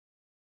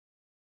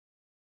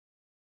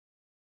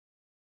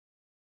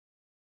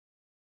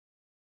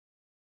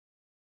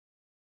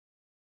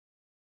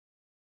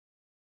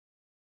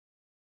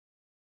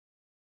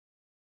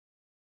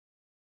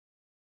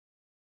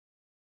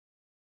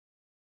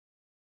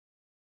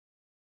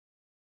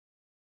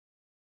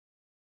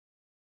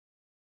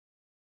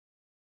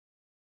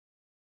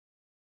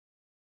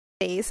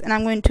days, and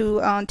I'm going to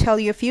tell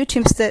you a few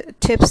tips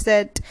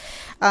that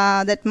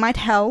might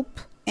help,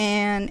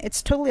 and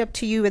it's totally up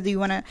to you whether you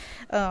want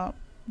to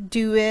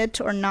do it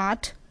or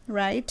not.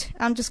 Right?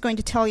 I'm just going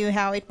to tell you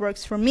how it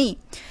works for me.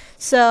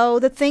 So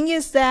the thing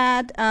is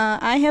that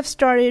I have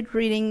started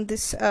reading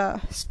these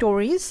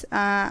stories.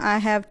 I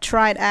have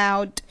tried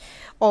out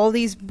all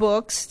these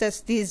books.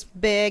 That's these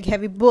big,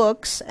 heavy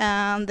books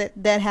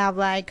that have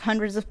like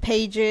hundreds of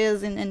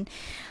pages, and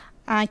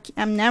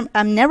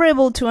I'm never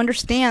able to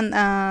understand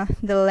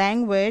the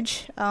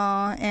language,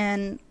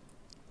 and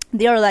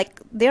there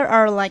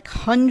are like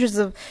hundreds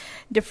of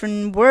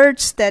different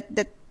words that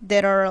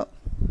are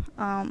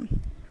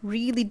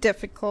really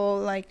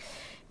difficult. Like,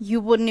 you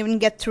wouldn't even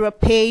get through a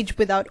page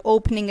without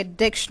opening a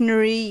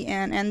dictionary,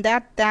 and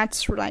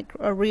that's like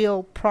a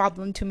real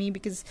problem to me,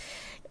 because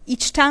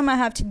each time I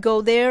have to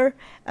go there,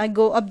 I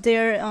go up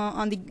there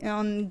on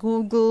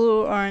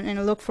Google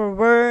and look for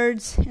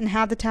words, and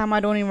half the time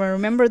I don't even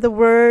remember the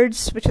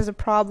words, which is a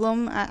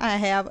problem. I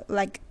have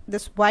like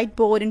this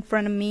whiteboard in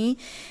front of me,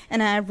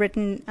 and I've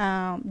written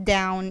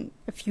down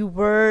a few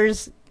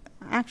words,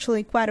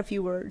 actually quite a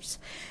few words,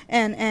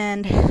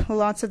 and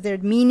lots of their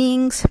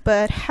meanings,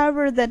 but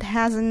however that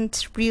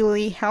hasn't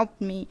really helped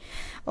me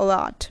a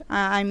lot.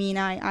 I mean,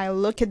 I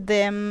look at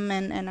them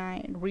and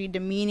I read the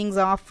meanings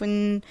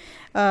often.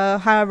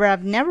 However,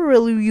 I've never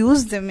really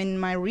used them in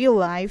my real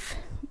life,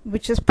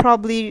 which is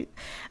probably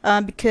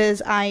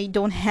because I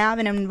don't have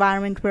an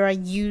environment where I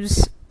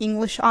use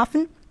English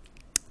often.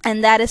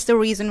 And that is the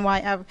reason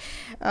why I've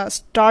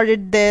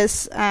started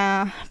this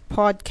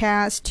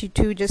podcast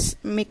to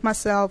just make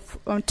myself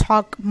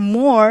talk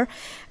more,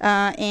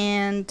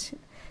 and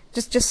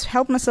just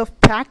help myself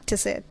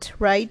practice it,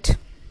 right?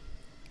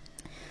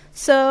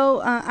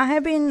 So I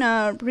have been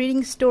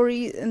reading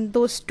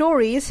those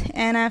stories,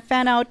 and I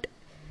found out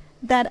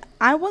that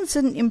I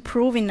wasn't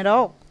improving at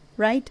all,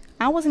 right?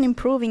 I wasn't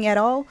improving at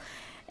all.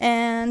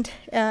 And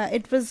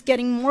it was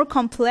getting more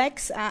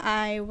complex.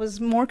 I was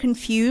more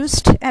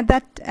confused at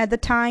the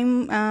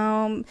time.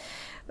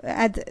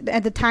 At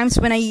the times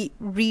when I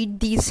read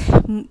these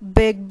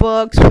big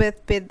books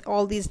with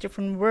all these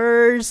different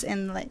words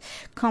and like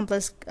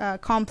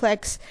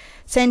complex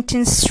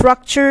sentence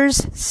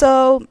structures.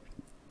 So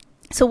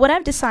what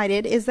I've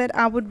decided is that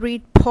I would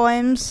read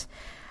poems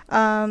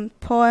and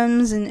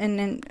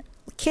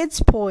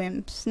kids'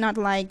 poems, not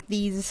like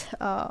these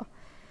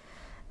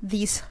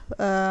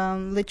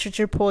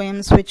literature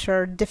poems which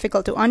are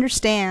difficult to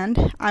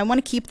understand. I want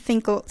to keep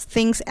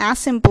things as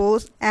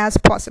simple as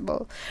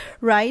possible,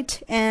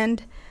 right?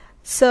 And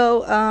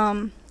so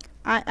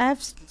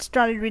I've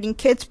started reading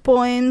kids'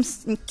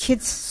 poems and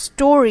kids'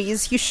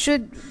 stories. You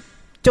should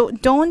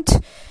don't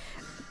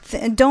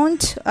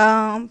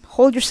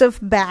hold yourself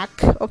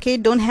back, okay?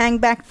 Don't hang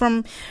back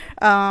from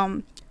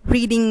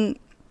reading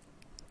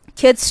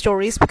kids'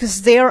 stories,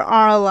 because there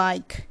are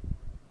like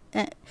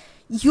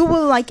you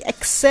will like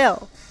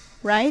excel,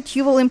 right?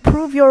 You will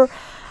improve your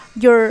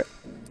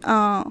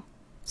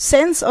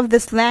sense of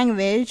this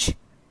language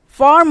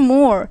far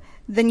more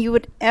than you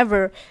would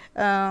ever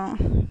by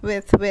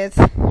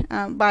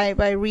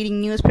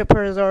reading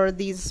newspapers or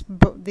these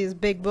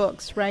big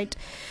books, right?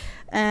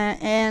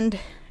 And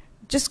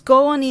just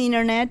go on the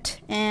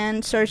internet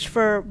and search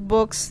for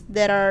books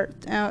that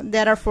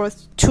are for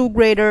 2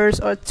 graders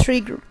or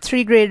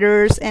 3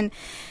 graders,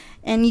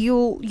 and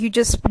you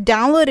just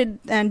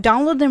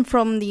download them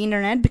from the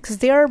internet, because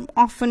they are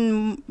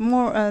often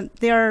more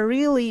they are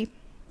really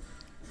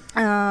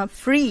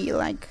free.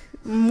 Like,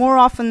 more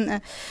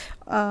often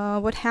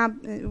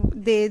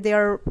they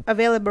are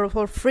available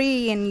for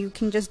free, and you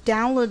can just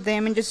download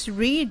them and just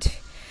read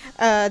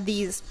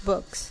these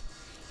books.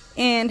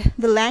 And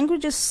the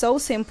language is so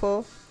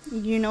simple,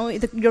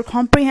 your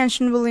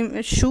comprehension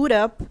will shoot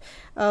up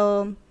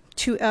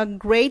to a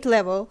great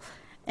level,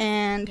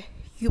 and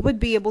you would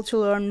be able to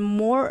learn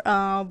more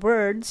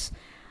words.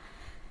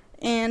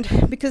 And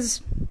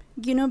because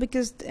in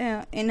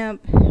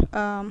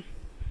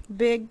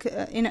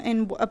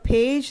a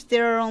page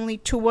there are only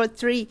 2 or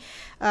 3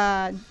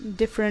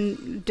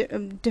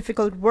 different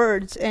difficult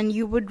words, and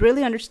you would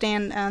really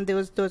understand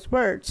those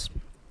words,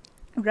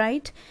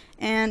 right?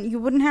 And you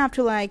wouldn't have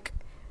to like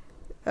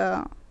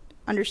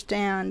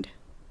understand.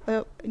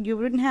 You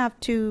wouldn't have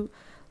to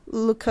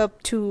look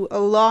up to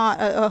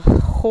a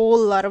whole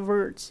lot of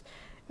words.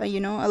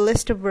 A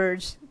list of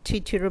words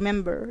to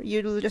remember.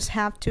 You'll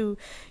have to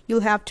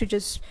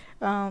just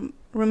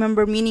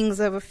remember meanings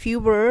of a few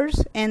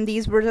words, and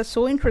these words are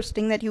so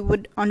interesting that you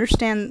would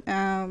understand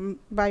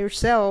by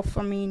yourself.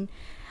 I mean,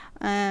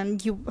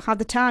 you have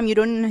the time. You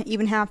don't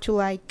even have to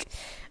like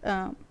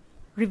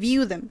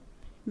review them,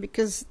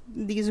 because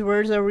these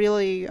words are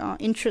really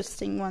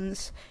interesting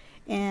ones.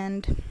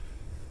 And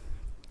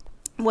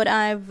what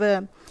I've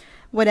read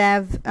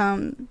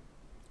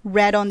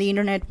on the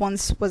internet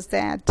once was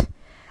that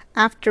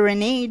after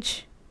an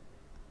age,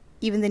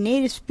 even the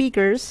native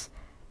speakers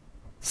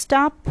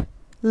stop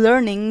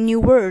learning new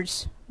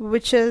words,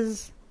 which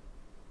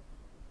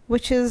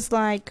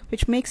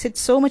makes it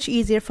so much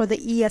easier for the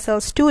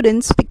ESL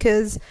students,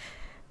 because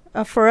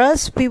for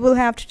us, we will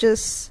have to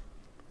just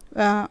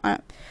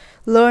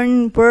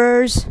learn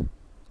words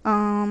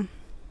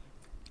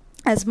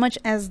as much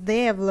as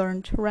they have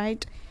learned,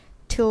 right?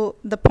 Till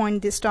the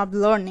point they stop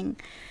learning.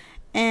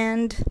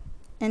 And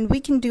we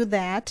can do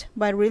that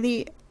by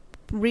really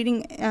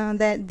reading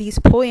that these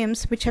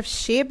poems which have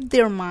shaped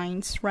their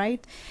minds,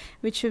 right?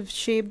 Which have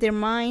shaped their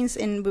minds,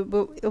 and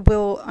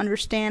will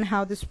understand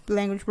how this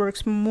language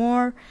works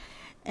more,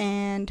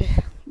 and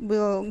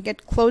will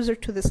get closer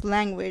to this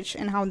language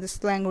and how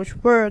this language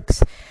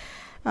works.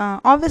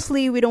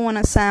 Obviously, we don't want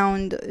to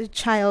sound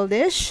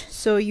childish,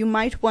 so you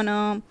might want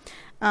to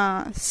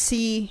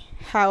see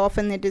how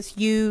often it is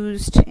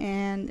used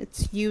and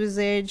its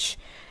usage,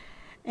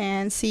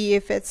 and see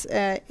if it's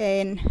a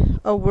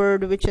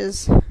word which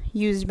is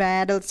used by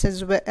adults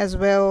as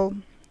well.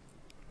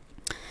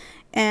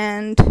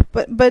 And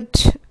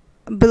but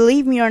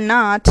believe me or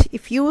not,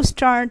 if you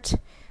start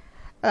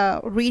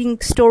reading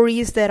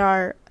stories that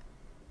are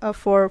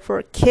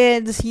for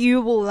kids,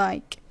 you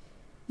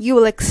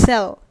will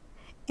excel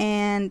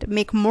and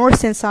make more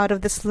sense out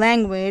of this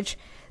language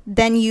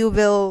than you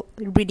will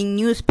reading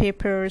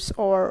newspapers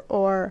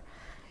or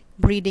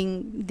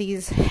reading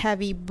these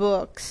heavy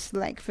books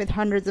like with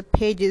hundreds of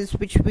pages,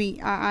 which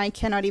I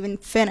cannot even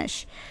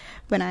finish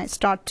when I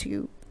start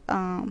to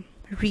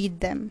read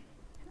them.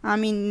 I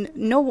mean,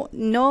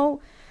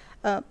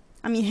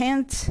 I mean,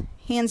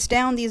 hands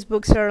down, these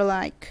books are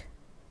like,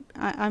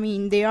 I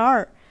mean, they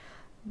are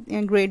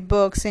great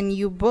books, and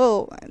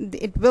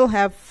it will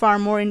have far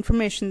more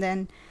information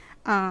than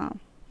a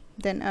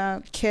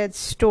kid's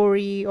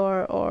story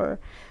or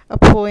a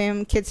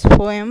kid's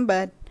poem.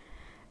 But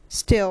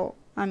still,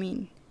 I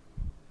mean,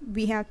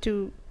 we have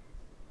to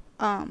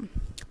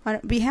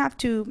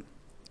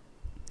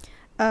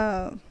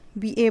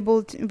be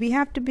able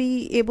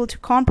to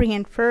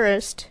comprehend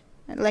first,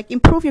 like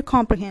improve your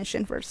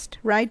comprehension first,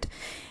 right?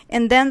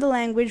 And then the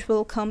language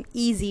will come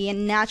easy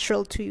and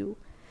natural to you.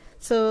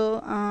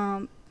 So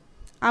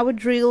I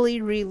would really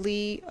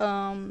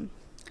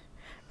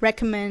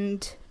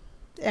recommend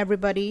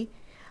everybody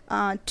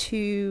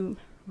to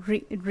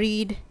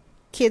read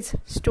kids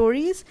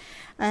stories.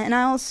 And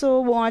I also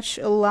watch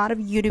a lot of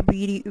YouTube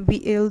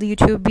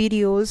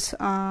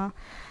videos,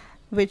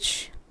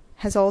 which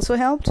has also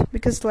helped,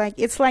 because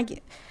it's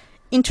like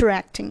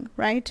interacting,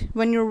 right?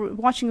 When you're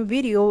watching a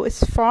video,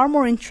 it's far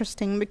more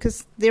interesting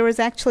because there is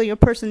actually a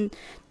person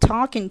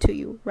talking to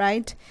you,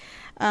 right?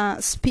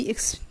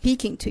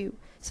 Speaking to you.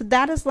 So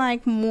that is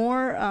like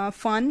more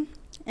fun.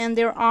 And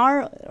there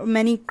are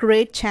many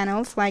great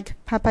channels like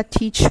Papa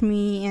Teach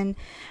Me and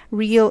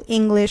Real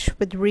English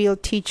with Real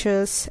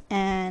Teachers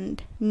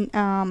and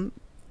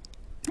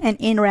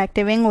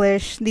Interactive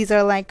English. These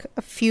are like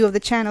a few of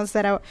the channels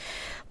that I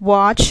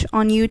watch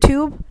on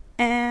YouTube,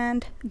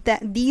 and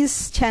that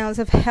these channels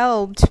have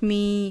helped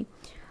me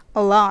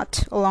a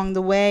lot along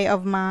the way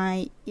of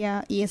my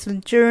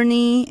ESL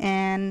journey.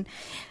 And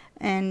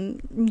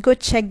go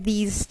check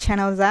these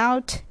channels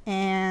out,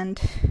 and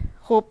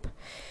hope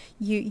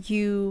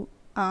you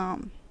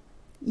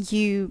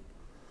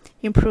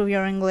improve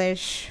your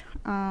English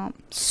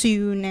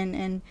soon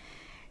and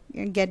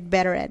get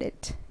better at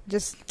it.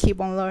 Just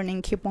keep on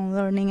learning,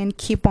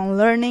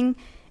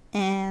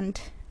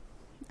 and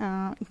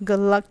good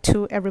luck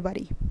to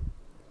everybody.